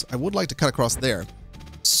is I would like to cut across there.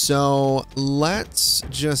 So let's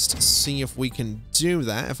just see if we can do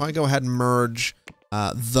that. If I go ahead and merge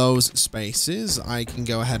those spaces, I can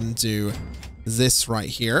go ahead and do this right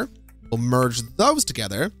here. We'll merge those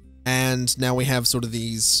together, and now we have sort of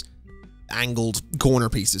these angled corner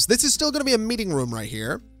pieces. This is still going to be a meeting room right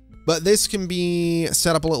here, but this can be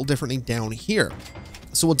set up a little differently down here.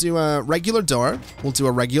 So we'll do a regular door, we'll do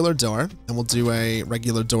a regular door, and we'll do a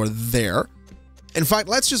regular door there. In fact,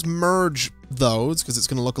 let's just merge those because it's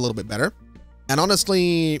going to look a little bit better. And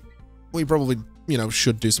honestly, we probably, you know,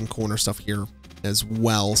 should do some corner stuff here as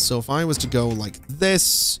well. So if I was to go like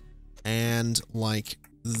this and like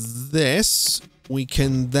this, we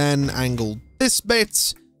can then angle this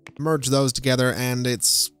bit, merge those together, and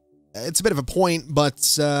it's a bit of a point,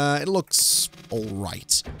 but it looks all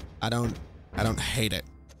right. I don't hate it.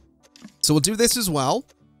 So we'll do this as well.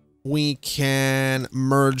 We can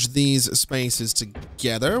merge these spaces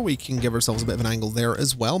together. We can give ourselves a bit of an angle there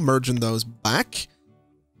as well, merging those back.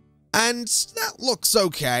 And that looks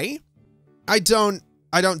okay. I don't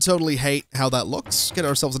totally hate how that looks. Get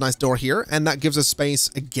ourselves a nice door here, and that gives us space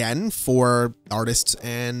again for artists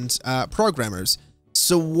and programmers.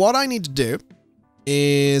 So what I need to do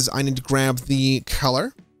is I need to grab the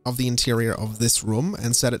color of the interior of this room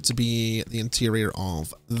and set it to be the interior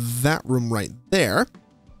of that room right there.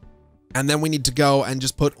 And then we need to go and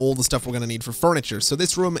just put all the stuff we're going to need for furniture. So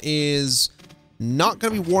this room is not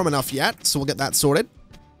going to be warm enough yet, so we'll get that sorted.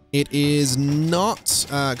 It is not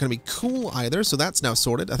going to be cool either, so that's now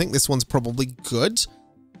sorted. I think this one's probably good.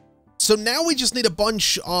 So now we just need a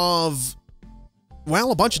bunch of,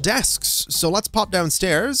 well, a bunch of desks. So let's pop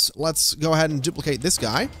downstairs. Let's go ahead and duplicate this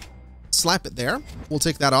guy. Slap it there. We'll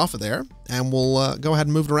take that off of there, and we'll go ahead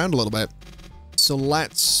and move it around a little bit. So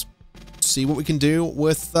let's see what we can do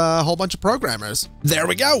with a whole bunch of programmers. There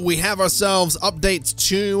we go. We have ourselves updates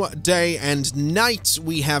to day and night.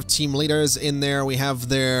 We have team leaders in there. We have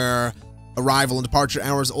their arrival and departure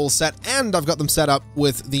hours all set, and I've got them set up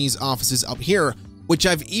with these offices up here, which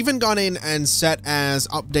I've even gone in and set as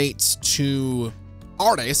updates to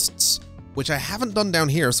artists, which I haven't done down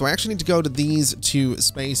here. So I actually need to go to these two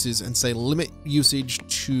spaces and say limit usage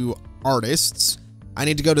to artists. I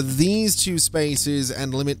need to go to these two spaces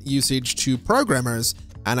and limit usage to programmers.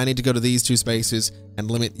 And I need to go to these two spaces and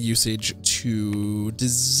limit usage to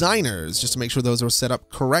designers, just to make sure those are set up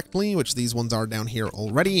correctly, which these ones are down here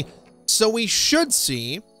already. So we should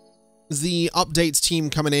see the updates team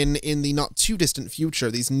coming in the not too distant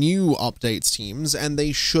future, these new updates teams, and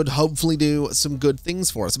they should hopefully do some good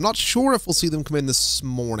things for us. I'm not sure if we'll see them come in this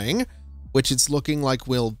morning, which it's looking like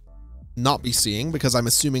we'll not be seeing, because I'm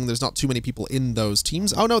assuming there's not too many people in those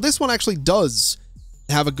teams. Oh no, this one actually does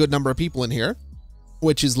have a good number of people in here,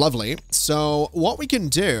 which is lovely. So what we can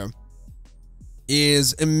do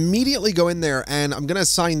is immediately go in there, and I'm going to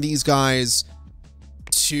assign these guys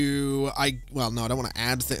to, well, no, I don't want to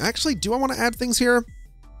add things. Actually, do I want to add things here?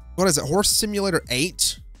 What is it? Horse Simulator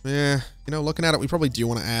 8? You know, looking at it, we probably do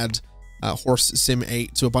want to add Horse Sim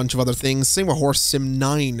 8 to a bunch of other things. Same with Horse Sim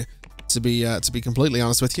 9, to be completely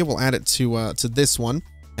honest with you. We'll add it to this one.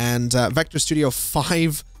 And Vector Studio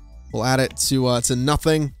 5, we'll add it to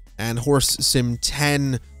nothing. And Horse Sim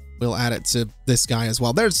 10, we'll add it to this guy as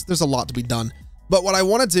well. There's a lot to be done. But what I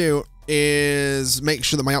want to do is make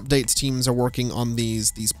sure that my updates teams are working on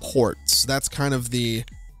these ports. That's kind of the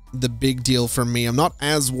big deal for me. I'm not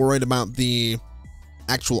as worried about the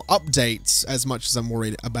actual updates as much as I'm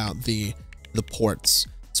worried about the ports.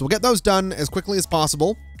 So we'll get those done as quickly as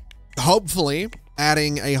possible. Hopefully,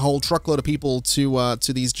 adding a whole truckload of people to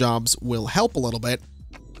these jobs will help a little bit.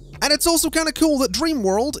 And it's also kind of cool that Dream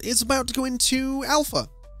World is about to go into alpha.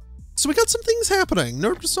 So we got some things happening.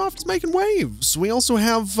 Nerdosoft is making waves. We also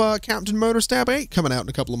have Captain Motorstab 8 coming out in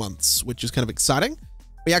a couple of months, which is kind of exciting.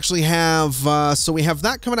 We actually have, so we have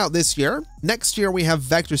that coming out this year. Next year, we have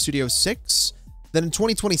Vector Studio 6. Then in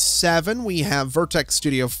 2027, we have Vertex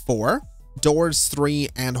Studio 4, Doors 3,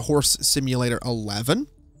 and Horse Simulator 11.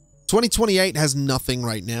 2028 has nothing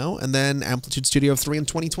right now, and then Amplitude Studio 3 in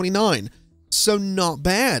 2029. So not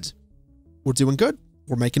bad. We're doing good.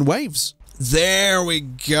 We're making waves. There we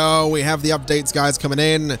go. We have the updates guys coming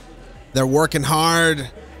in. They're working hard.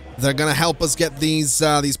 They're gonna help us get these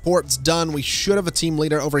ports done. We should have a team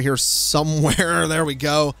leader over here somewhere. There we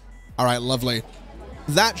go. All right, lovely.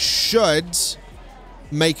 That should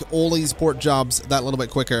make all these port jobs that little bit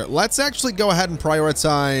quicker. Let's actually go ahead and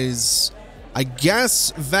prioritize, I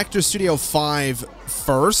guess, Vector Studio 5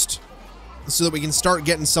 first, so that we can start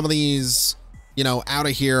getting some of these, you know, out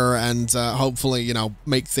of here and hopefully, you know,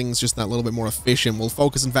 make things just that little bit more efficient. We'll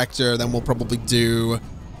focus on Vector, then we'll probably do,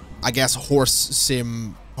 I guess, Horse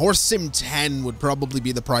Sim 10 would probably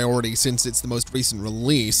be the priority since it's the most recent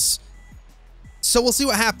release. So we'll see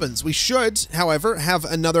what happens. We should, however, have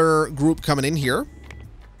another group coming in here,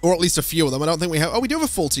 or at least a few of them. I don't think we have, oh, we do have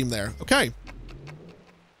a full team there. Okay.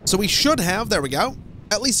 So we should have, there we go,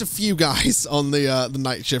 at least a few guys on the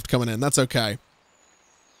night shift coming in. That's okay.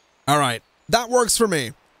 All right. That works for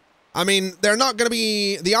me. I mean, they're not going to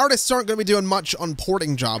be, the artists aren't going to be doing much on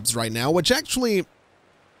porting jobs right now, which actually,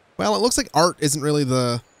 well, it looks like art isn't really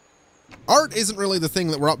the thing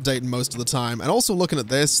that we're updating most of the time. And also looking at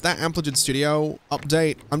this, that Amplitude Studio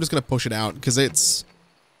update, I'm just going to push it out because it's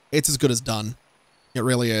as good as done. It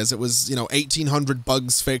really is. It was, you know, 1,800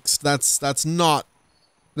 bugs fixed. That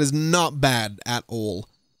is not bad at all.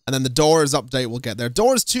 And then the Doors update will get there.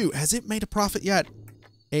 Doors 2, has it made a profit yet?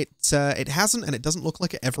 It hasn't, and it doesn't look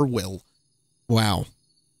like it ever will. Wow.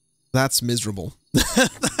 That's miserable.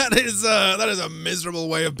 that is a miserable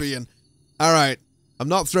way of being. All right. I'm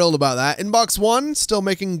not thrilled about that. Inbox 1, still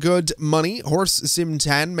making good money. Horse Sim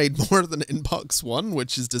 10 made more than Inbox 1,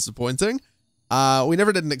 which is disappointing. We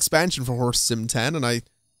never did an expansion for Horse Sim 10, and I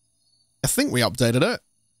think we updated it.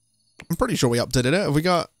 I'm pretty sure we updated it. Have we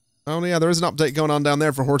got, oh yeah, there is an update going on down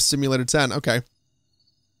there for Horse Simulator 10. Okay.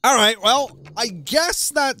 All right, well, I guess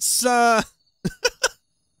that's us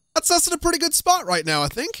in a pretty good spot right now, I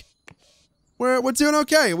think. We're doing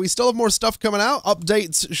okay. We still have more stuff coming out.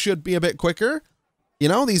 Updates should be a bit quicker. You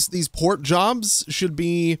know, these port jobs should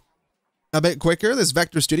be a bit quicker. This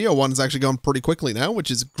Vector Studio one is actually going pretty quickly now, which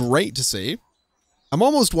is great to see. I'm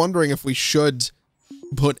almost wondering if we should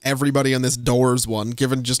put everybody on this Doors one,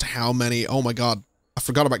 given just how many, oh my god, I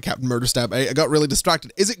forgot about Captain Murderstab 8. I got really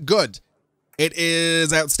distracted. Is it good? It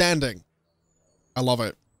is outstanding. I love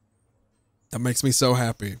it. That makes me so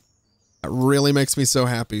happy. That really makes me so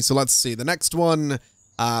happy. So let's see. The next one,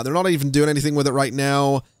 they're not even doing anything with it right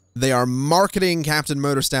now. They are marketing Captain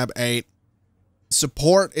Motorstab 8.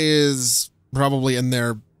 Support is probably in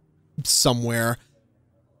there somewhere.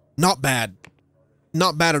 Not bad.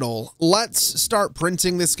 Not bad at all. Let's start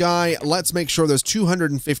printing this guy. Let's make sure there's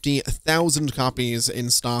 250,000 copies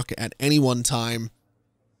in stock at any one time.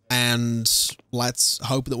 And let's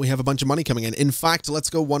hope that we have a bunch of money coming in. In fact, let's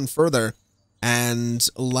go one further and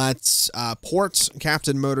let's port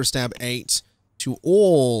Captain Motorstab 8 to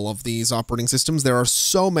all of these operating systems. There are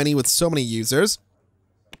so many with so many users.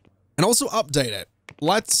 And also update it.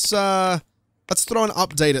 Let's Let's throw an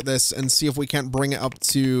update at this and see if we can't bring it up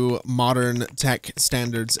to modern tech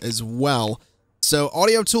standards as well. So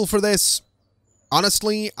audio tool for this,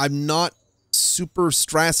 honestly, I'm not super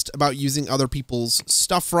stressed about using other people's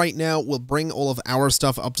stuff right now. We'll bring all of our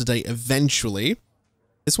stuff up to date eventually.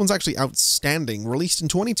 This one's actually outstanding. Released in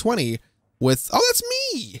 2020 with... Oh, that's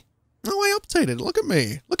me! Oh, I updated. Look at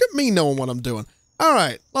me. Look at me knowing what I'm doing. All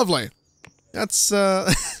right, lovely. That's,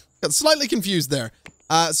 got slightly confused there.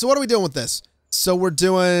 So what are we doing with this? So we're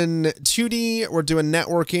doing 2D, we're doing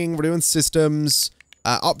networking, we're doing systems,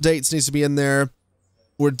 updates needs to be in there.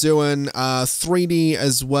 We're doing 3D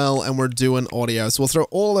as well, and we're doing audio. So we'll throw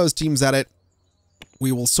all those teams at it.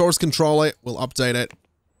 We will source control it, we'll update it,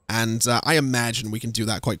 and I imagine we can do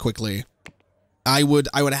that quite quickly. I would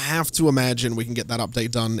have to imagine we can get that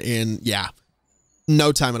update done in, yeah,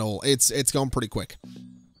 no time at all. It's going pretty quick.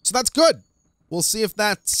 So that's good. We'll see if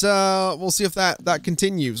that that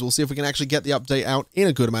continues. We'll see if we can actually get the update out in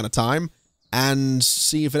a good amount of time and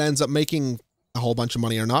see if it ends up making a whole bunch of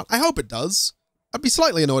money or not. I hope it does. I'd be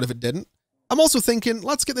slightly annoyed if it didn't. I'm also thinking,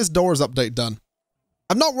 let's get this doors update done.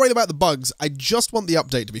 I'm not worried about the bugs. I just want the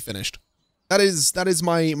update to be finished. That is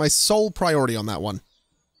my sole priority on that one.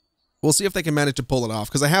 We'll see if they can manage to pull it off,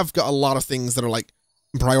 because I have got a lot of things that are like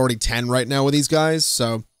priority 10 right now with these guys,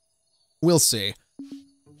 so we'll see.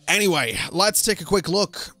 Anyway, let's take a quick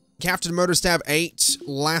look. Captain Murderstab 8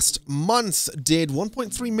 last month did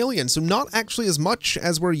 1.3 million, so not actually as much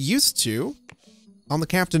as we're used to on the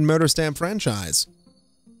Captain Murderstab franchise.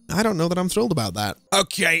 I don't know that I'm thrilled about that.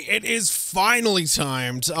 Okay, it is finally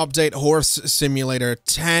time to update Horse Simulator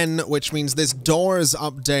 10, which means this doors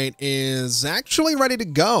update is actually ready to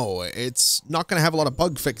go. It's not going to have a lot of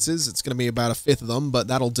bug fixes. It's going to be about a fifth of them, but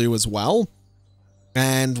that'll do as well.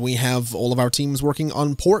 And we have all of our teams working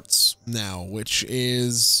on ports now, which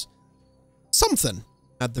is something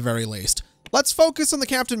at the very least. Let's focus on the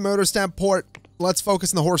Captain Murderstab port. Let's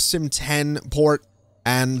focus on the Horse Sim 10 port.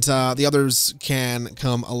 And the others can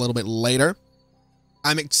come a little bit later.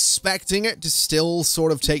 I'm expecting it to still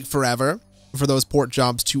sort of take forever for those port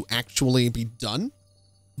jobs to actually be done.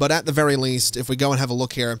 But at the very least, if we go and have a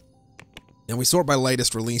look here, and we sort by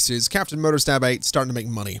latest releases, Captain Murderstab 8 starting to make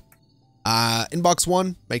money. Inbox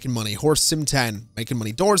 1, making money. Horse Sim 10, making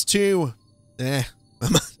money. Doors 2,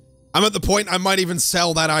 I'm at the point I might even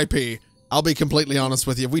sell that IP. I'll be completely honest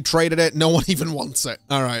with you. If we traded it, no one even wants it.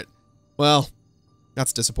 All right. Well...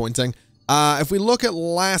 that's disappointing. If we look at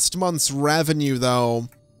last month's revenue, though,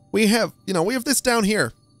 we have this down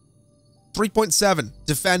here. 3.7,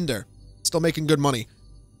 Defender, still making good money.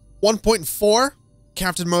 1.4,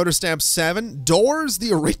 Captain Murderstab 7. Doors,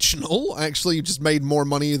 the original, actually just made more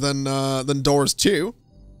money than Doors 2.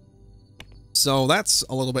 So that's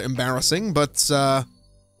a little bit embarrassing, but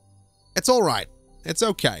it's all right. It's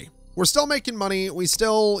okay. We're still making money. We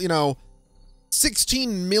still,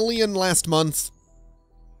 16 million last month.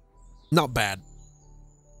 Not bad.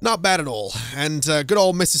 Not bad at all. And good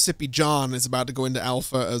old Mississippi John is about to go into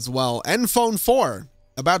alpha as well. Phone 4,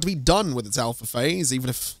 about to be done with its alpha phase, even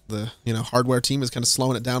if the, hardware team is kind of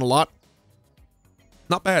slowing it down a lot.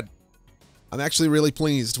 Not bad. I'm actually really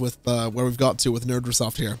pleased with where we've got to with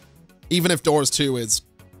Nerdresoft here. Even if Doors 2 is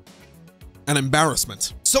an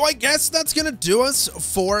embarrassment. So I guess that's gonna do us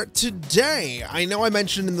for today. I know I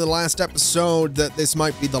mentioned in the last episode that this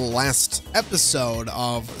might be the last episode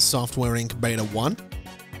of Software Inc. Beta 1.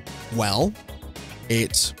 Well,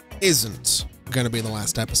 it isn't gonna be the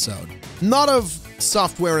last episode. Not of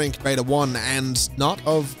Software Inc. Beta 1 and not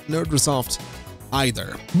of Nerdresoft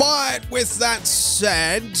either. But with that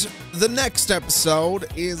said, the next episode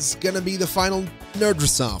is gonna be the final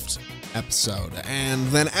Nerdresoft episode, and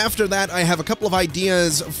then after that I have a couple of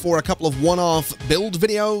ideas for a couple of one-off build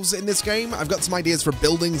videos in this game. I've got some ideas for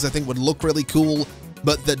buildings I think would look really cool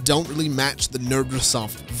but that don't really match the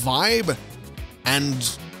Nerdresoft vibe,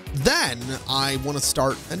 and then I want to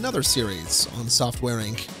start another series on Software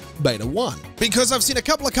Inc. Beta 1. Because I've seen a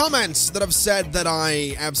couple of comments that have said that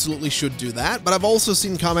I absolutely should do that, but I've also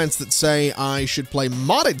seen comments that say I should play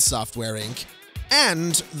modded Software Inc.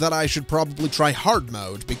 and that I should probably try hard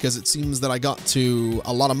mode because it seems that I got to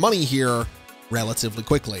a lot of money here relatively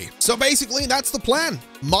quickly. So basically, that's the plan.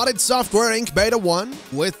 Modded Software Inc. Beta 1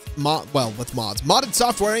 with mods. Modded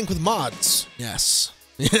Software Inc. with mods. Yes.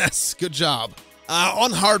 Yes, good job.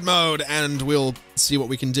 On hard mode, and we'll see what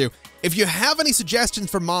we can do. If you have any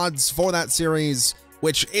suggestions for mods for that series,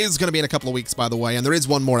 which is going to be in a couple of weeks, by the way, and there is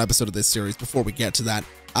one more episode of this series before we get to that,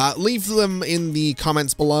 leave them in the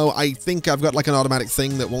comments below. I think I've got like an automatic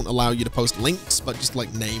thing that won't allow you to post links, but just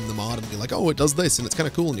like name the mod and be like, oh, it does this, and it's kind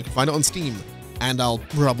of cool, and you can find it on Steam, and I'll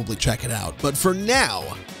probably check it out. But for now,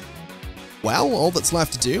 Well, all that's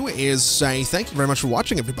left to do is say thank you very much for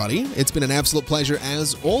watching, everybody. It's been an absolute pleasure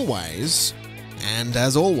as always. And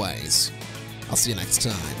as always, I'll see you next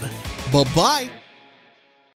time. Bye-bye!